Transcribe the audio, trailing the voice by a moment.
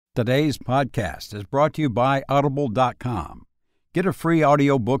Today's podcast is brought to you by Audible.com. Get a free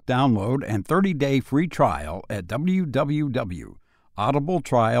audiobook download and 30-day free trial at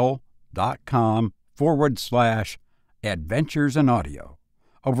www.audibletrial.com/adventures in audio.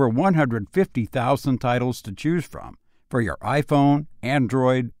 Over 150,000 titles to choose from for your iPhone,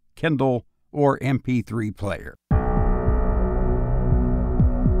 Android, Kindle, or MP3 player.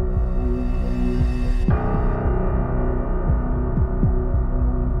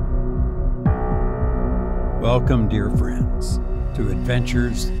 Welcome, dear friends, to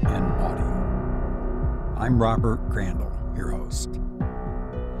Adventures in Audio. I'm Robert Crandall, your host.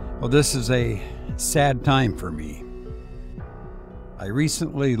 Well, this is a sad time for me. I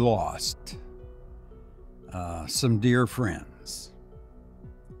recently lost some dear friends,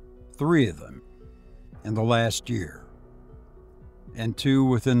 3 of them in the last year, and 2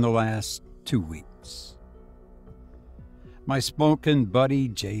 within the last 2 weeks. My smoking buddy,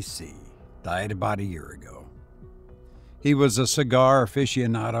 JC, died about a year ago. He was a cigar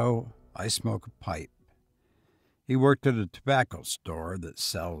aficionado. I smoke a pipe. He worked at a tobacco store that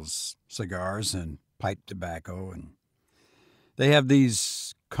sells cigars and pipe tobacco, and they have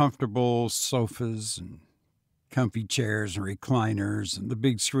these comfortable sofas and comfy chairs and recliners and the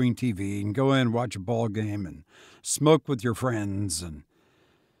big screen TV, and go in and watch a ball game and smoke with your friends, and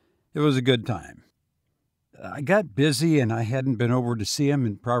it was a good time. I got busy and I hadn't been over to see him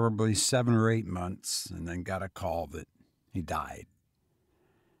in probably 7 or 8 months, and then got a call that he died.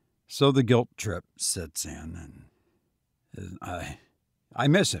 So the guilt trip sets in, and I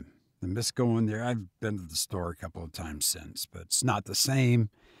miss him. I miss going there. I've been to the store a couple of times since, but it's not the same.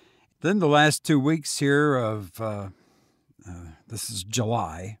 Then the last 2 weeks here of, this is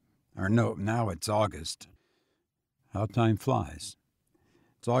July, or no, now it's August. How time flies.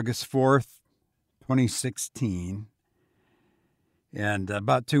 It's August 4th, 2016. And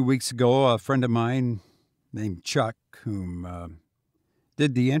about 2 weeks ago, a friend of mine named Chuck, whom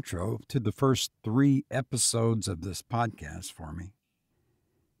did the intro to the first 3 episodes of this podcast for me,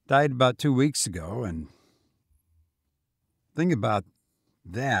 died about 2 weeks ago. And the thing about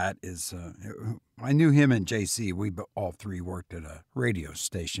that is, I knew him and JC. We all 3 worked at a radio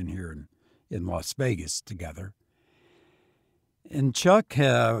station here in Las Vegas together. And Chuck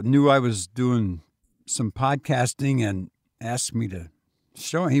knew I was doing some podcasting and asked me to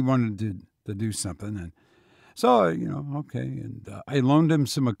show him. He wanted to do something. And so, okay. And I loaned him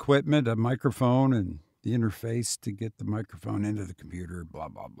some equipment, a microphone and the interface to get the microphone into the computer, blah,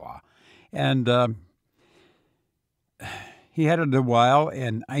 blah, blah. And he had it a while,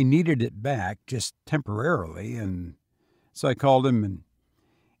 and I needed it back just temporarily. And so I called him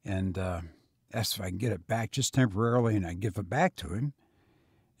and asked if I could get it back just temporarily, and I'd give it back to him.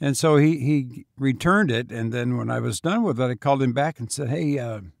 And so he returned it. And then when I was done with it, I called him back and said, hey,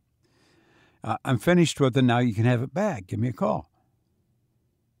 I'm finished with it now. You can have it back. Give me a call.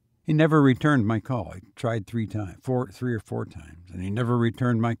 He never returned my call. I tried 3 or 4 times, and he never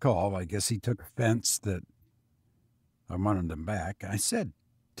returned my call. I guess he took offense that I wanted them back. I said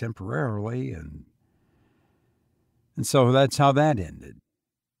temporarily, and so that's how that ended.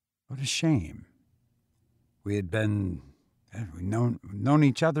 What a shame. We've known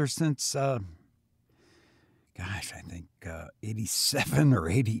each other since, I think 87 or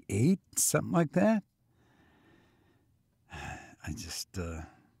 88, something like that. I just,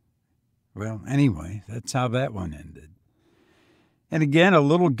 well, anyway, that's how that one ended. And again, a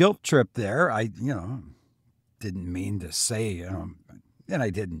little guilt trip there. I, didn't mean to say, and I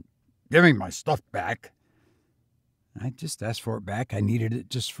didn't give me my stuff back. I just asked for it back. I needed it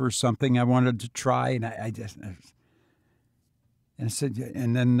just for something I wanted to try, and I said,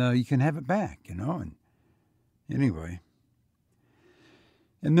 and then you can have it back, and anyway.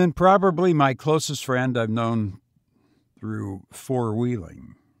 And then probably my closest friend I've known through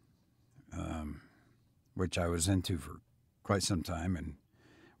four-wheeling, which I was into for quite some time. And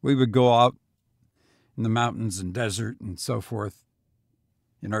we would go out in the mountains and desert and so forth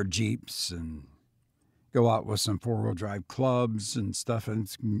in our Jeeps and go out with some four-wheel drive clubs and stuff.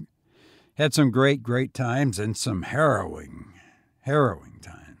 And had some great, great times and some harrowing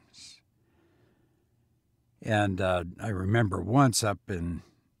times. And I remember once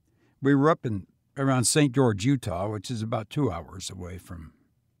we were up in around St. George, Utah, which is about 2 hours away from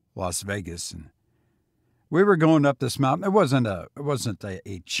Las Vegas, and we were going up this mountain. It wasn't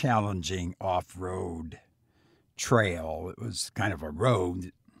a challenging off-road trail. It was kind of a road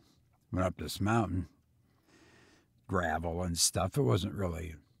that went up this mountain, gravel and stuff. It wasn't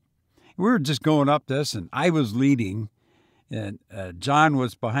really. We were just going up this, and I was leading, and John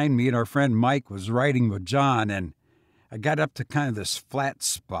was behind me, and our friend Mike was riding with John, and I got up to kind of this flat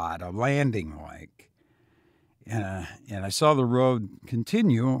spot, a landing like, and I saw the road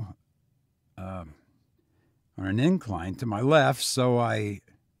continue on an incline to my left, so I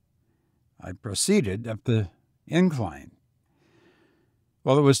proceeded up the incline.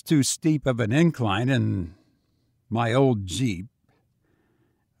 Well, it was too steep of an incline, and my old Jeep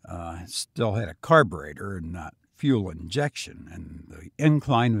still had a carburetor and not fuel injection, and the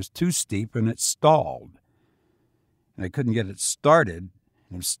incline was too steep and it stalled. And I couldn't get it started,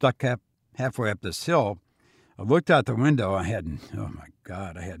 and I'm stuck halfway up this hill. I looked out the window. I had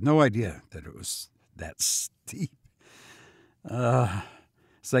no idea that it was that steep.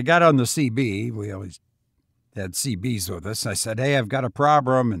 So I got on the CB. We always had CBs with us. I said, "Hey, I've got a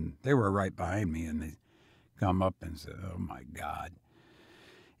problem," and they were right behind me, and they come up and said, "Oh my God!"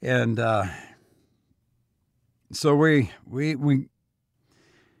 And so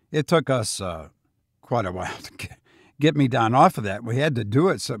it took us quite a while to get me down off of that. We had to do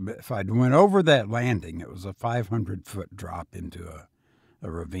it. So if I'd went over that landing, it was a 500-foot drop into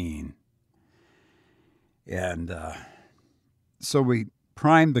a ravine. And so we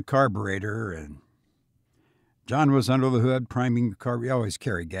primed the carburetor, and John was under the hood priming the car. We always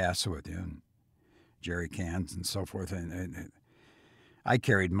carry gas with you, and jerry cans and so forth. And I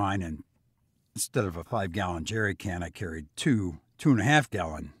carried mine, and instead of a 5-gallon jerry can, I carried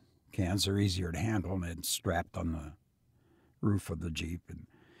 2.5-gallon cans. They're easier to handle, and it's strapped on the roof of the Jeep.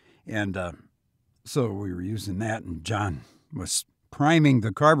 And so we were using that, and John was priming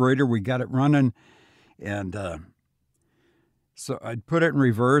the carburetor. We got it running, and so I'd put it in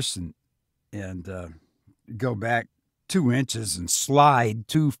reverse and go back 2 inches and slide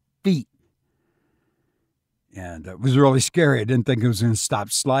 2 feet. And it was really scary. I didn't think it was going to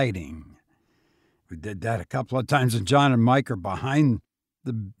stop sliding. We did that a couple of times, and John and Mike are behind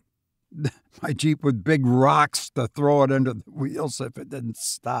my Jeep with big rocks to throw it under the wheels if it didn't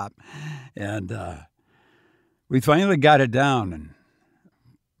stop. And we finally got it down, and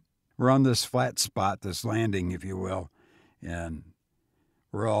we're on this flat spot, this landing, if you will, and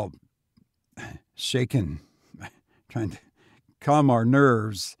we're all shaking, trying to calm our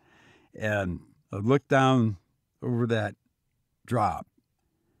nerves. And I looked down over that drop.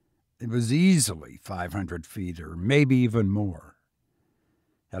 It was easily 500 feet or maybe even more.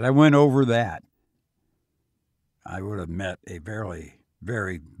 Had I went over that, I would have met a very,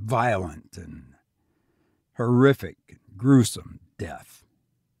 very violent and horrific, gruesome death.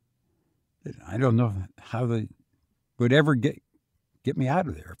 I don't know how they would ever get me out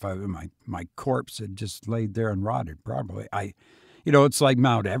of there if my corpse had just laid there and rotted. Probably. It's like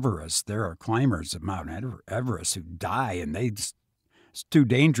Mount Everest. There are climbers at Mount Everest who die, and it's too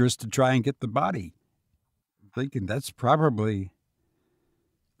dangerous to try and get the body. Thinking that's probably,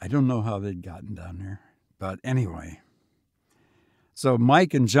 I don't know how they'd gotten down there. But anyway, so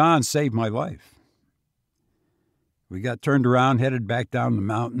Mike and John saved my life. We got turned around, headed back down the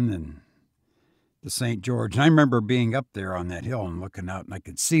mountain and to St. George. And I remember being up there on that hill and looking out, and I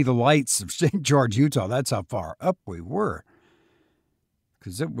could see the lights of St. George, Utah. That's how far up we were.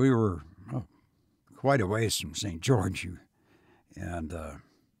 Because we were quite a ways from St. George. And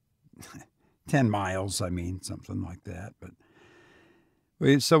 10 miles, something like that. But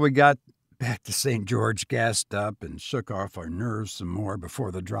so we got back to St. George, gassed up, and shook off our nerves some more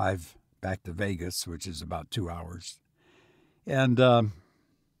before the drive back to Vegas, which is about 2 hours. And I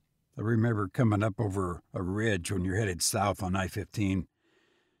remember coming up over a ridge when you're headed south on I-15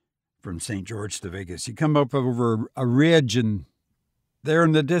 from St. George to Vegas. You come up over a ridge, and there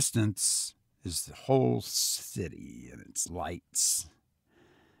in the distance is the whole city and its lights.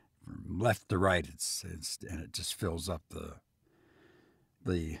 From left to right, and it just fills up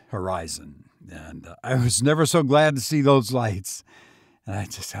the horizon. And I was never so glad to see those lights. And I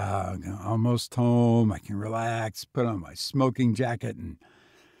just, almost home. I can relax, put on my smoking jacket, and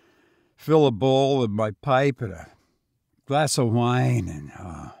fill a bowl of my pipe and a glass of wine. And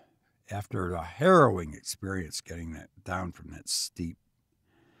after a harrowing experience getting that down from that steep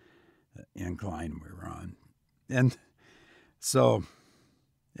incline we were on. And so,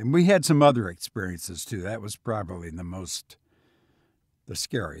 and we had some other experiences too. That was probably the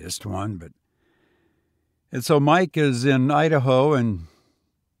scariest one. And so Mike is in Idaho, and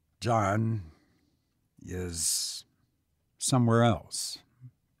John is somewhere else.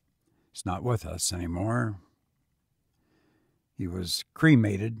 He's not with us anymore. He was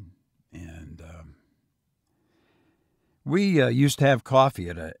cremated, and we used to have coffee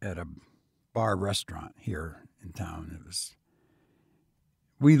at a bar restaurant here in town.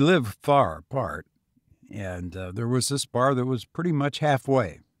 We live far apart, and there was this bar that was pretty much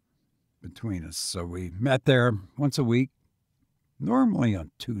halfway. between us. So we met there once a week, normally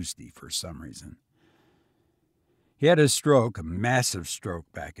on Tuesday for some reason. He had a stroke, a massive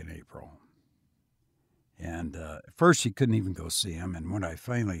stroke back in April. And at first he couldn't even go see him. And when I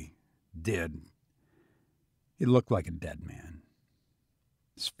finally did, he looked like a dead man.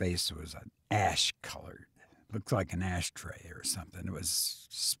 His face was an ash colored. Looked like an ashtray or something. It was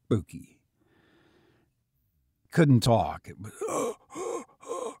spooky. Couldn't talk. It was,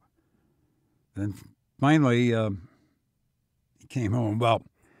 Then finally, he came home. Well,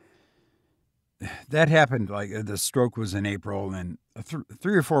 that happened, like the stroke was in April, and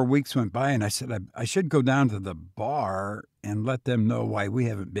 3 or 4 weeks went by, and I said, I should go down to the bar and let them know why we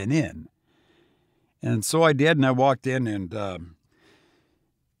haven't been in. And so I did, and I walked in, and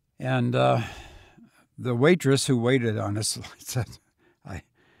the waitress who waited on us said,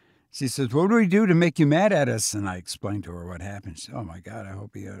 she says, "What do we do to make you mad at us?" And I explained to her what happened. She said, "Oh my God, I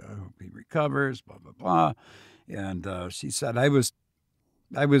hope he recovers." Blah blah blah. And she said, "I was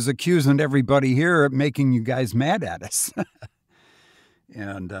accusing everybody here of making you guys mad at us."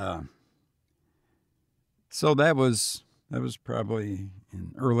 And so that was probably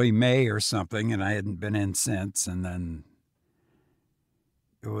in early May or something, and I hadn't been in since. And then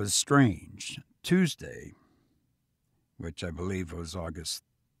it was strange. Tuesday, which I believe was August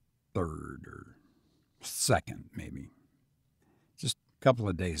 3rd or 2nd, maybe, just a couple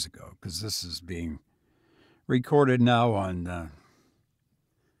of days ago, because this is being recorded now on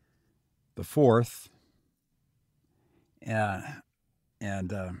the 4th. And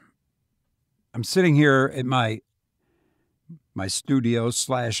I'm sitting here at my studio /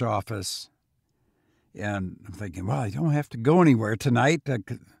 office, and I'm thinking, well, I don't have to go anywhere tonight.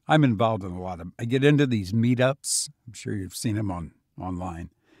 I'm involved in I get into these meetups. I'm sure you've seen them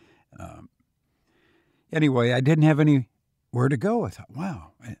online. Anyway, I didn't have anywhere to go. I thought,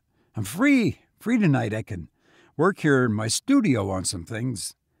 wow, I'm free tonight. I can work here in my studio on some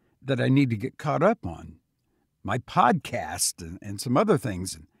things that I need to get caught up on, my podcast and some other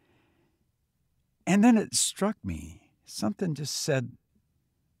things. And then it struck me. Something just said,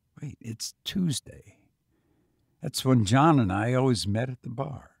 wait, it's Tuesday. That's when John and I always met at the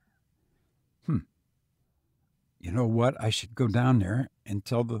bar. You know what? I should go down there and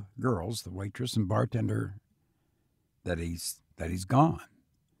tell the girls, the waitress and bartender, that he's gone.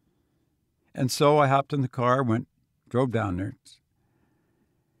 And so I hopped in the car, drove down there.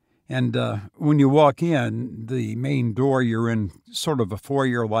 And when you walk in, the main door, you're in sort of a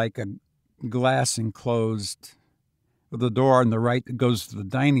foyer, like a glass enclosed, with a door on the right that goes to the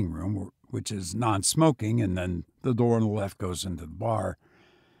dining room, which is non-smoking, and then the door on the left goes into the bar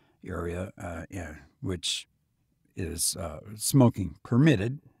area, which is smoking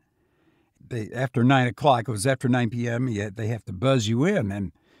permitted. After 9 o'clock, it was after 9 p.m., they have to buzz you in.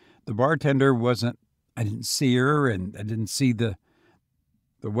 And the bartender I didn't see her, and I didn't see the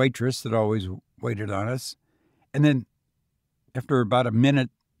waitress that always waited on us. And then after about a minute,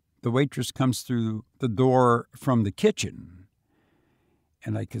 the waitress comes through the door from the kitchen.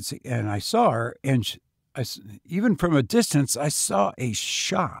 And I could see, and I saw her, and even from a distance, I saw a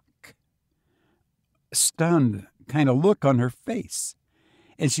shock, stunned kind of look on her face.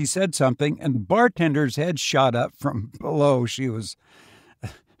 And she said something, and the bartender's head shot up from below. She was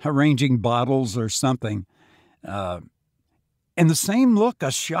arranging bottles or something. And the same look,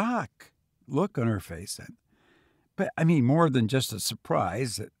 a shock look on her face. But, I mean, more than just a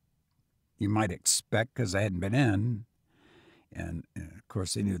surprise that you might expect because I hadn't been in. And of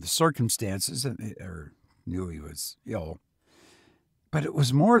course, they knew the circumstances or knew he was ill. But it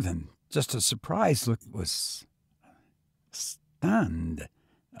was more than just a surprise look. It was stunned,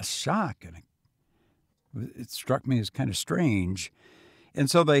 a shock. And it struck me as kind of strange. And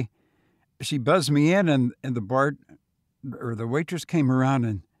so she buzzed me in, and the waitress came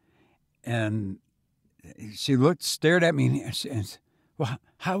around, and she stared at me, and said, "Well,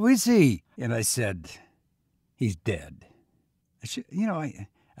 how is he?" And I said, "He's dead."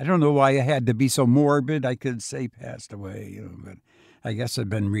 I don't know why I had to be so morbid. I could say passed away, but I guess I've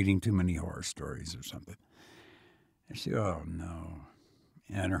been reading too many horror stories or something. And she, "Oh no."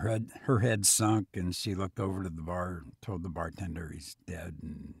 And her head sunk, and she looked over to the bar, told the bartender he's dead.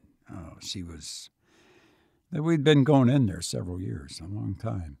 And we'd been going in there several years, a long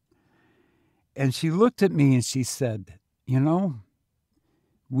time. And she looked at me and she said,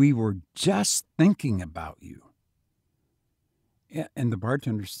 "We were just thinking about you." And the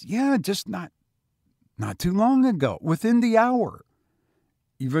bartender said, "Yeah, just not too long ago, within the hour,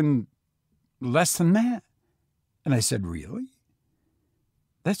 even less than that." And I said, "Really?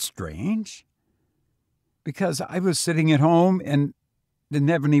 That's strange." Because I was sitting at home, and didn't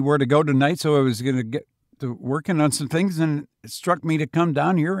have anywhere to go tonight, so I was going to get to working on some things, and it struck me to come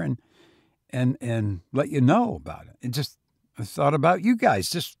down here and let you know about it. I thought about you guys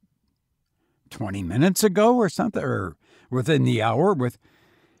just 20 minutes ago or something, or within the hour.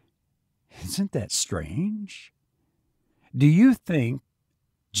 Isn't that strange? Do you think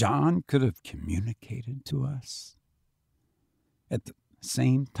John could have communicated to us at the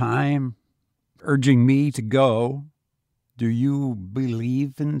same time, urging me to go? Do you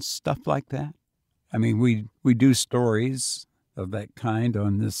believe in stuff like that? I mean, we do stories of that kind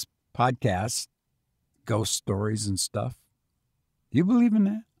on this podcast, ghost stories and stuff. Do you believe in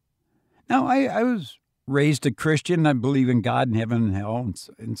that? Now, I was raised a Christian. I believe in God and heaven and hell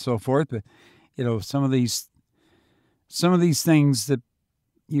and so forth. But, some of these things that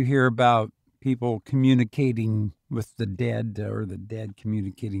you hear about, people communicating with the dead or the dead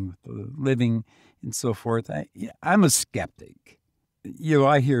communicating with the living and so forth. I'm a skeptic.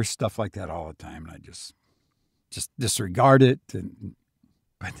 I hear stuff like that all the time, and I just disregard it.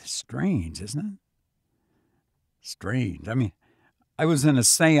 But it's strange, isn't it? Strange. I mean, I was in a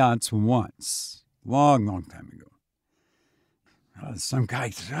seance once, long time ago. Some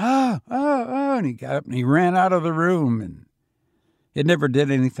guy said, and he got up and he ran out of the room, and it never did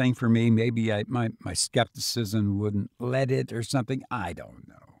anything for me. Maybe my skepticism wouldn't let it or something. I don't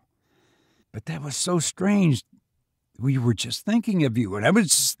know. But that was so strange. We were just thinking of you, and I was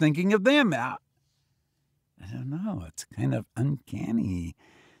just thinking of them. I don't know. It's kind of uncanny.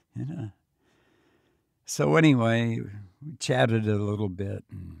 So anyway, we chatted a little bit,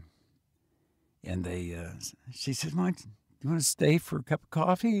 and she said, "Do you want to stay for a cup of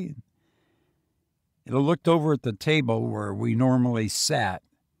coffee?" And I looked over at the table where we normally sat.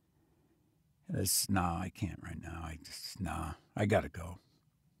 And I said, "No, I can't right now. I got to go."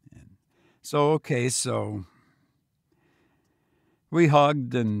 And so we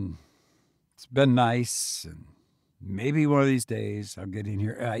hugged, and it's been nice, and maybe one of these days I'll get in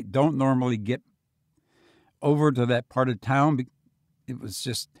here. I don't normally get over to that part of town. It was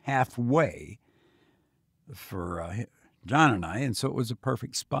just halfway for John and I, and so it was a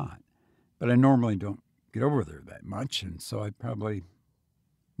perfect spot. But I normally don't get over there that much, and so I probably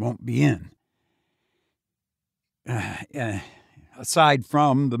won't be in. Aside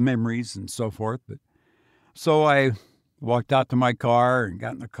from the memories and so forth. So I walked out to my car and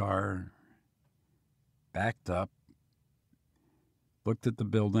got in the car, backed up, looked at the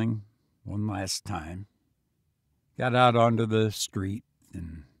building one last time, got out onto the street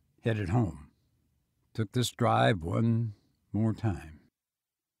and headed home. Took this drive one more time.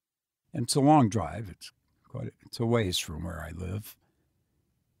 And it's a long drive. It's a ways from where I live.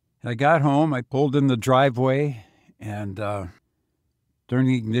 And I got home, I pulled in the driveway and turned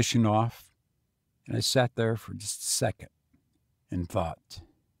the ignition off. And I sat there for just a second and thought,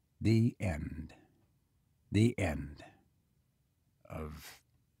 the end of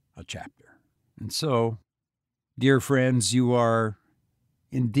a chapter. And so, dear friends, you are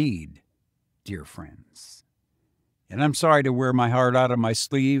indeed dear friends. And I'm sorry to wear my heart out of my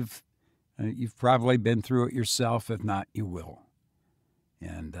sleeve. You've probably been through it yourself. If not, you will.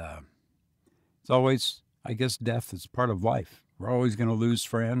 And it's always, I guess, death is part of life. We're always going to lose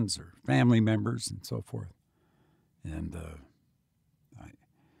friends or family members and so forth. And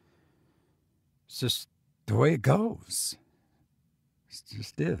it's just the way it goes. It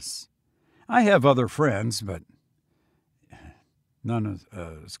just is. I have other friends, but none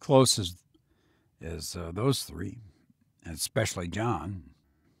as close as those three, and especially John.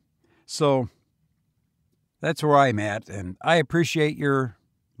 So that's where I'm at, and I appreciate your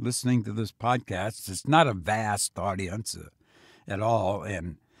listening to this podcast. It's not a vast audience at all,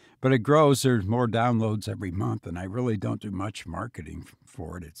 but it grows. There's more downloads every month, and I really don't do much marketing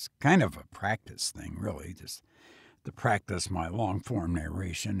for it. It's kind of a practice thing, really, just to practice my long-form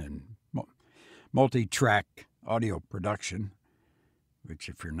narration and multi-track audio production, which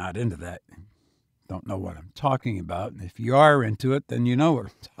if you're not into that, don't know what I'm talking about. And if you are into it, then you know what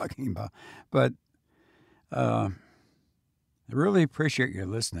I'm talking about. But I really appreciate your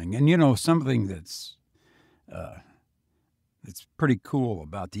listening. And, something that's pretty cool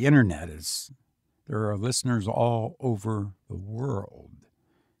about the internet is there are listeners all over the world.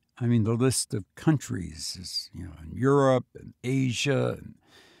 I mean, the list of countries is, in Europe and Asia and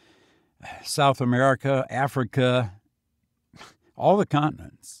South America, Africa, all the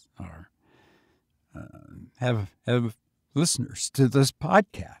continents have listeners to this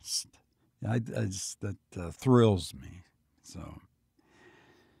podcast. That thrills me. So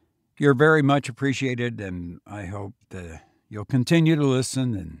you're very much appreciated, and I hope that you'll continue to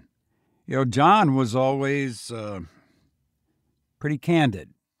listen. And John was always pretty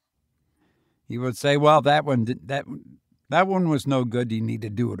candid. He would say, well, that one was no good. You need to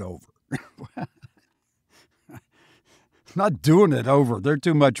do it over. Not doing it over. They're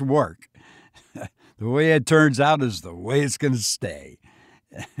too much work. The way it turns out is the way it's going to stay.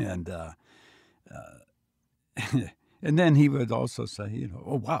 And and then he would also say,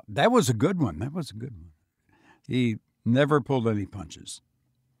 oh, wow, that was a good one. That was a good one. He never pulled any punches.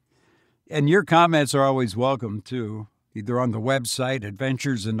 And your comments are always welcome, too, either on the website,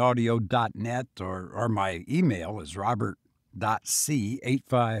 adventuresinaudio.net, or my email is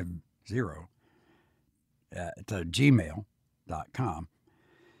robert.c850 at gmail.com.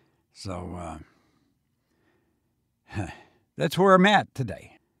 So that's where I'm at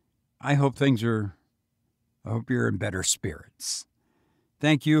today. I hope you're in better spirits.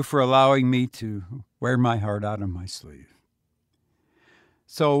 Thank you for allowing me to wear my heart out on my sleeve.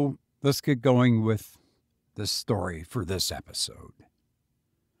 So let's get going with the story for this episode.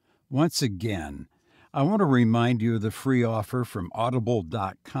 Once again, I want to remind you of the free offer from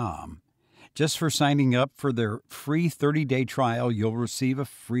audible.com. Just for signing up for their free 30-day trial, you'll receive a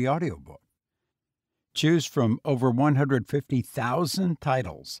free audiobook. Choose from over 150,000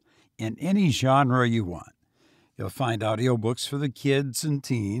 titles in any genre you want. You'll find audiobooks for the kids and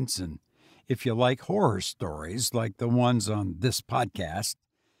teens, and if you like horror stories like the ones on this podcast,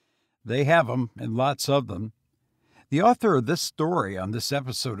 they have them and lots of them. The author of this story on this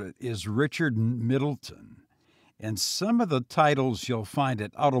episode is Richard Middleton, and some of the titles you'll find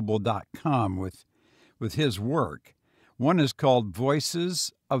at audible.com with his work. One is called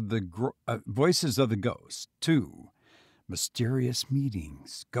Voices of the Ghost. 2, Mysterious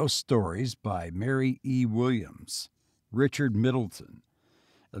Meetings, Ghost Stories by Mary E. Williams, Richard Middleton,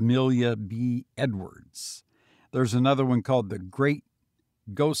 Amelia B. Edwards. There's another one called The Great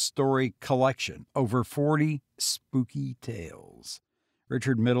Ghost Story Collection, over 40 spooky tales.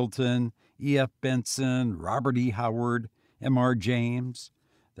 Richard Middleton, E.F. Benson, Robert E. Howard, M.R. James.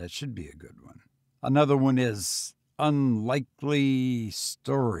 That should be a good one. Another one is Unlikely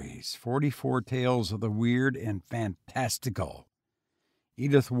Stories, 44 Tales of the Weird and Fantastical.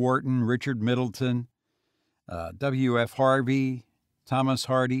 Edith Wharton, Richard Middleton, W.F. Harvey, Thomas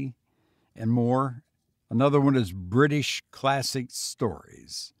Hardy, and more. Another one is British Classic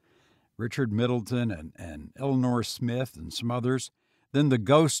Stories, Richard Middleton and Eleanor Smith and some others. Then The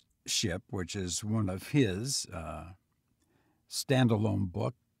Ghost Ship, which is one of his standalone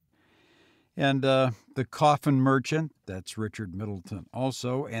book. And The Coffin Merchant, that's Richard Middleton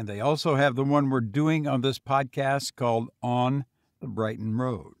also. And they also have the one we're doing on this podcast called On the Brighton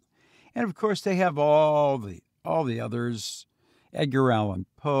Road. And, of course, they have all the others, Edgar Allan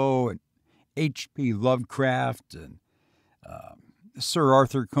Poe and H.P. Lovecraft and Sir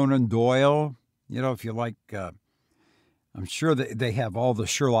Arthur Conan Doyle. If you like, I'm sure that they have all the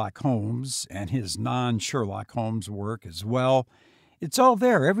Sherlock Holmes and his non-Sherlock Holmes work as well. It's all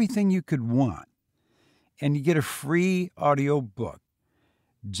there, everything you could want. And you get a free audio book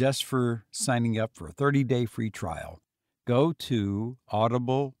just for signing up for a 30-day free trial. Go to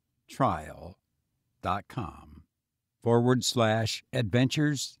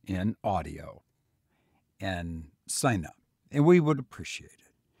audibletrial.com/adventures in audio and sign up. And we would appreciate it.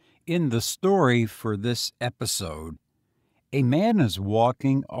 In the story for this episode, a man is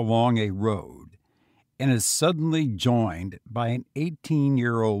walking along a road and is suddenly joined by an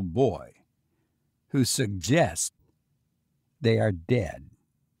 18-year-old boy who suggests they are dead.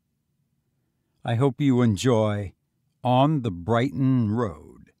 I hope you enjoy On the Brighton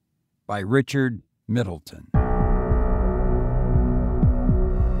Road by Richard Middleton.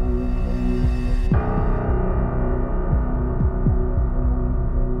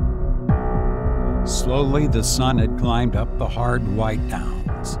 Slowly the sun had climbed up the hard white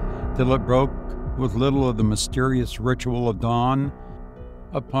downs till it broke with little of the mysterious ritual of dawn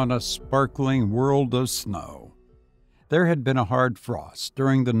upon a sparkling world of snow. There had been a hard frost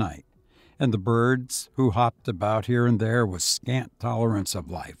during the night, and the birds, who hopped about here and there with scant tolerance of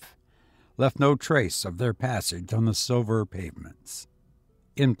life, left no trace of their passage on the silver pavements.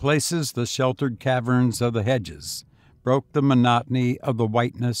 In places, the sheltered caverns of the hedges broke the monotony of the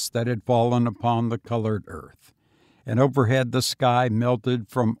whiteness that had fallen upon the colored earth, and overhead the sky melted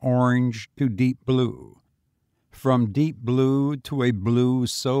from orange to deep blue, from deep blue to a blue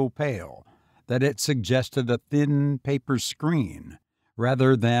so pale that it suggested a thin paper screen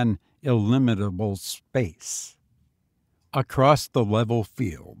rather than illimitable space. Across the level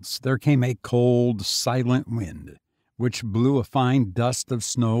fields there came a cold, silent wind, which blew a fine dust of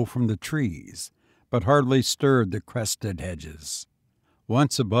snow from the trees, but hardly stirred the crested hedges.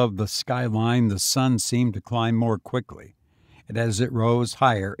 Once above the skyline, the sun seemed to climb more quickly, and as it rose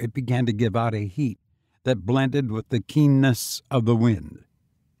higher, it began to give out a heat that blended with the keenness of the wind.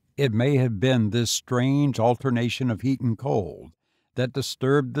 It may have been this strange alternation of heat and cold that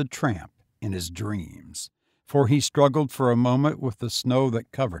disturbed the tramp in his dreams, for he struggled for a moment with the snow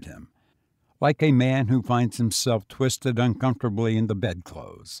that covered him, like a man who finds himself twisted uncomfortably in the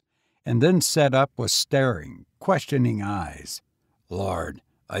bedclothes, and then sat up with staring, questioning eyes. "Lord,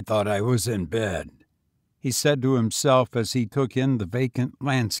 I thought I was in bed," he said to himself as he took in the vacant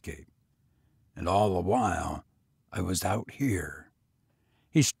landscape. "And all the while, I was out here."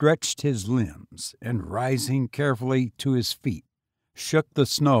 He stretched his limbs and, rising carefully to his feet, shook the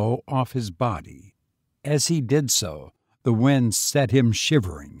snow off his body. As he did so, the wind set him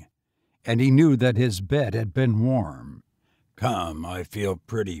shivering, and he knew that his bed had been warm. "Come, I feel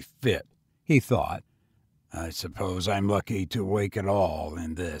pretty fit," he thought. "I suppose I'm lucky to wake at all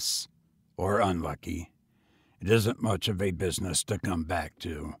in this, or unlucky. It isn't much of a business to come back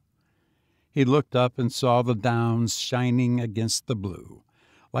to." He looked up and saw the downs shining against the blue,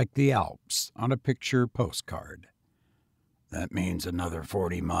 like the Alps on a picture postcard. "That means another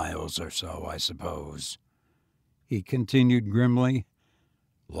 40 miles or so, I suppose," he continued grimly.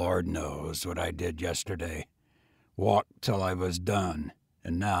 "Lord knows what I did yesterday. Walked till I was done,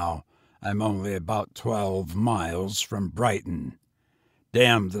 and now I'm only about 12 miles from Brighton.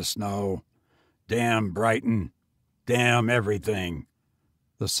 Damn the snow. Damn Brighton. Damn everything."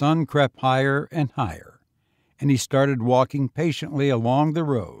 The sun crept higher and higher, and he started walking patiently along the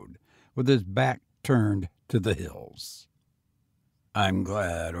road with his back turned to the hills. "I'm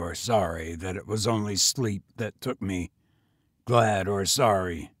glad or sorry that it was only sleep that took me. Glad or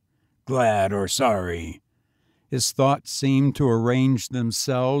sorry. Glad or sorry." His thoughts seemed to arrange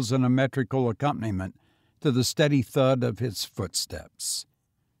themselves in a metrical accompaniment to the steady thud of his footsteps,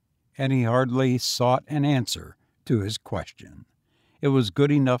 and he hardly sought an answer to his question. It was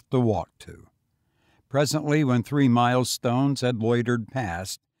good enough to walk to. Presently, when 3 milestones had loitered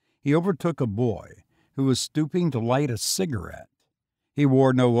past, he overtook a boy who was stooping to light a cigarette. He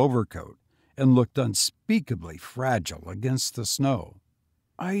wore no overcoat and looked unspeakably fragile against the snow.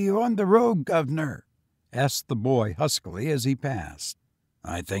 "Are you on the road, Governor?" asked the boy huskily as he passed.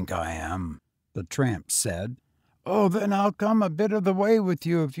 "I think I am," the tramp said. "Oh, then I'll come a bit of the way with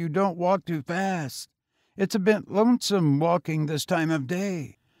you if you don't walk too fast. It's a bit lonesome walking this time of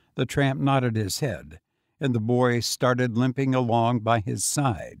day." The tramp nodded his head, and the boy started limping along by his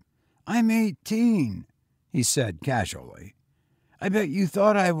side. "I'm 18, he said casually. "I bet you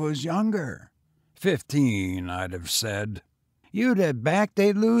thought I was younger." 15, I'd have said." "You'd have backed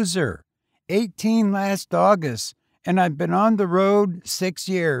a loser. 18 last August, and I've been on the road 6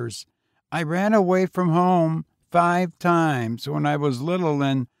 years. I ran away from home 5 times when I was little,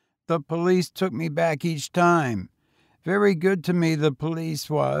 and the police took me back each time. Very good to me, the police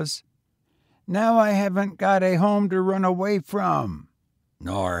was. Now I haven't got a home to run away from."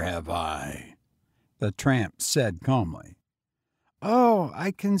 "Nor have I," the tramp said calmly. "Oh,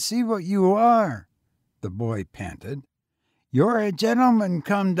 I can see what you are," the boy panted. "You're a gentleman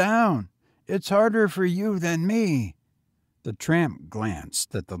come down. It's harder for you than me." The tramp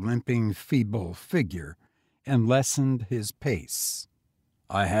glanced at the limping, feeble figure and lessened his pace.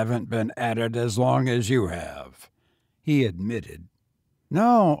 "I haven't been at it as long as you have," he admitted.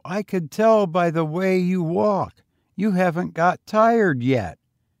 "No, I could tell by the way you walk. You haven't got tired yet.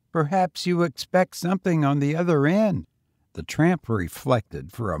 Perhaps you expect something on the other end." The tramp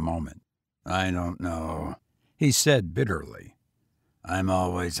reflected for a moment. "I don't know," he said bitterly. "I'm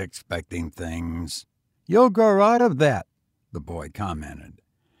always expecting things." "You'll grow out of that," the boy commented.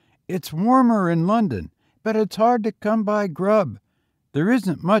 "It's warmer in London, but it's hard to come by grub. There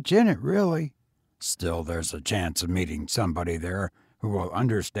isn't much in it, really." "Still, there's a chance of meeting somebody there who will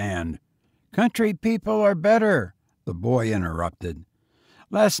understand." "Country people are better," the boy interrupted.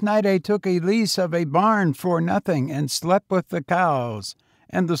 "Last night I took a lease of a barn for nothing and slept with the cows,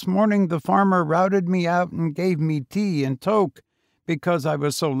 and this morning the farmer routed me out and gave me tea and toke because I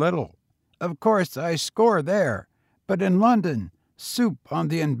was so little. Of course I score there, but in London, soup on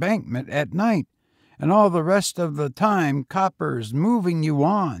the embankment at night, and all the rest of the time coppers moving you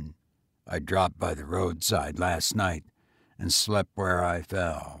on." "I dropped by the roadside last night and slept where I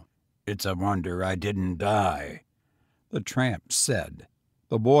fell. It's a wonder I didn't die," the tramp said.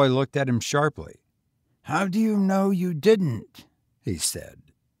 The boy looked at him sharply. "How do you know you didn't?" he said.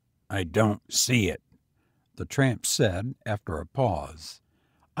 "I don't see it," the tramp said after a pause.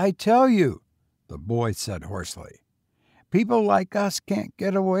 "I tell you," the boy said hoarsely, "people like us can't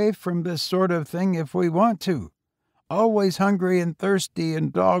get away from this sort of thing if we want to. Always hungry and thirsty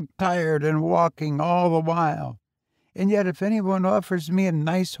and dog-tired and walking all the while. And yet if anyone offers me a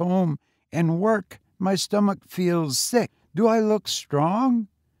nice home and work, my stomach feels sick. Do I look strong?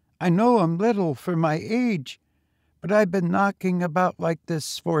 I know I'm little for my age, but I've been knocking about like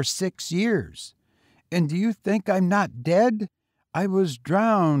this for 6 years. And do you think I'm not dead? I was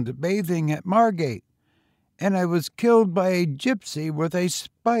drowned bathing at Margate, and I was killed by a gypsy with a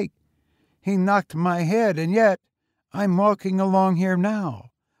spike. He knocked my head, and yet I'm walking along here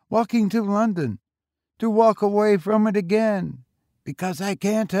now, walking to London, to walk away from it again, because I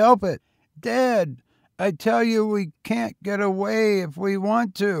can't help it. Dead! I tell you, we can't get away if we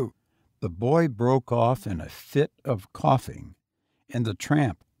want to." The boy broke off in a fit of coughing, and the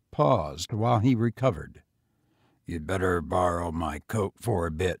tramp paused while he recovered. "You'd better borrow my coat for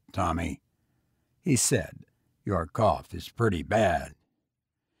a bit, Tommy," he said. "Your cough is pretty bad."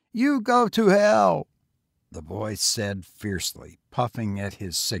 "You go to hell," the boy said fiercely, puffing at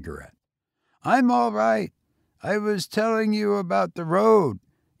his cigarette. "I'm all right. I was telling you about the road.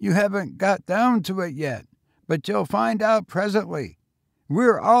 You haven't got down to it yet, but you'll find out presently.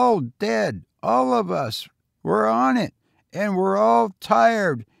 We're all dead, all of us. We're on it, and we're all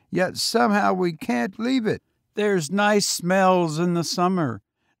tired, yet somehow we can't leave it. There's nice smells in the summer,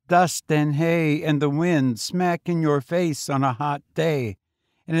 dust and hay and the wind smack in your face on a hot day,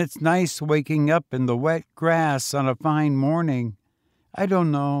 and it's nice waking up in the wet grass on a fine morning. I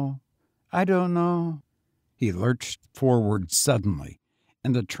don't know. He lurched forward suddenly,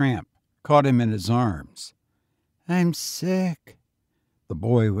 and the tramp caught him in his arms. "I'm sick," the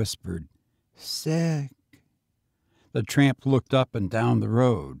boy whispered. "Sick." The tramp looked up and down the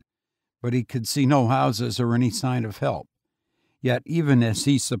road, but he could see no houses or any sign of help. Yet even as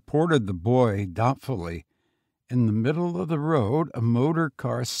he supported the boy doubtfully, in the middle of the road a motor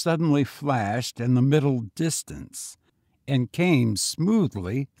car suddenly flashed in the middle distance and came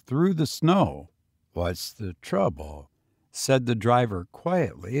smoothly through the snow. "What's the trouble?" said the driver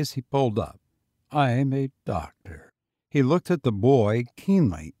quietly as he pulled up. "I'm a doctor." He looked at the boy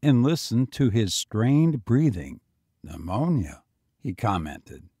keenly and listened to his strained breathing. "Pneumonia," he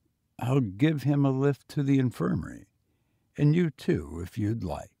commented. "I'll give him a lift to the infirmary, and you too, if you'd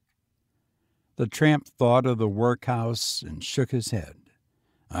like." The tramp thought of the workhouse and shook his head.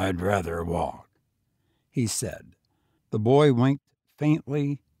 "I'd rather walk," he said. The boy winked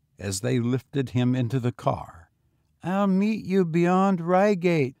faintly as they lifted him into the car. "I'll meet you beyond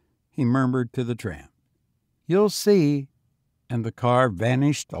Reigate," he murmured to the tramp. "You'll see." And the car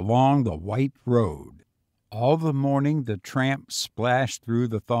vanished along the white road. All the morning the tramp splashed through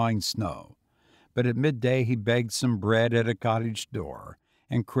the thawing snow, but at midday he begged some bread at a cottage door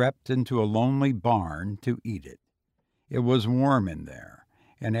and crept into a lonely barn to eat it. It was warm in there,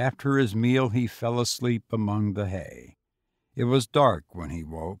 and after his meal he fell asleep among the hay. It was dark when he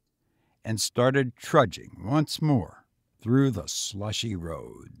woke and started trudging once more through the slushy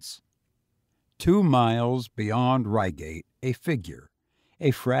roads. 2 miles beyond Reigate, a figure,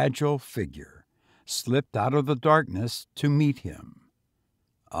 a fragile figure, slipped out of the darkness to meet him.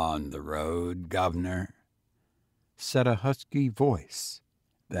 "On the road, governor?" said a husky voice.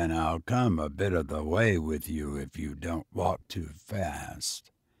 "Then I'll come a bit of the way with you if you don't walk too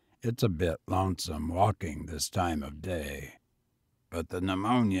fast. It's a bit lonesome walking this time of day." "But the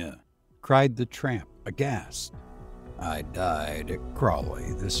pneumonia," cried the tramp, aghast. "I died at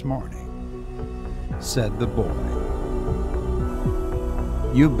Crawley this morning," said the boy.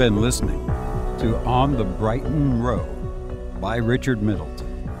 You've been listening to On the Brighton Road by Richard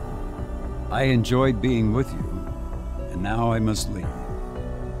Middleton. I enjoyed being with you, and now I must leave.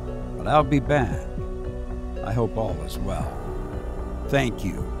 But I'll be back. I hope all is well. Thank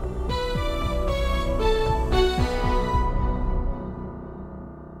you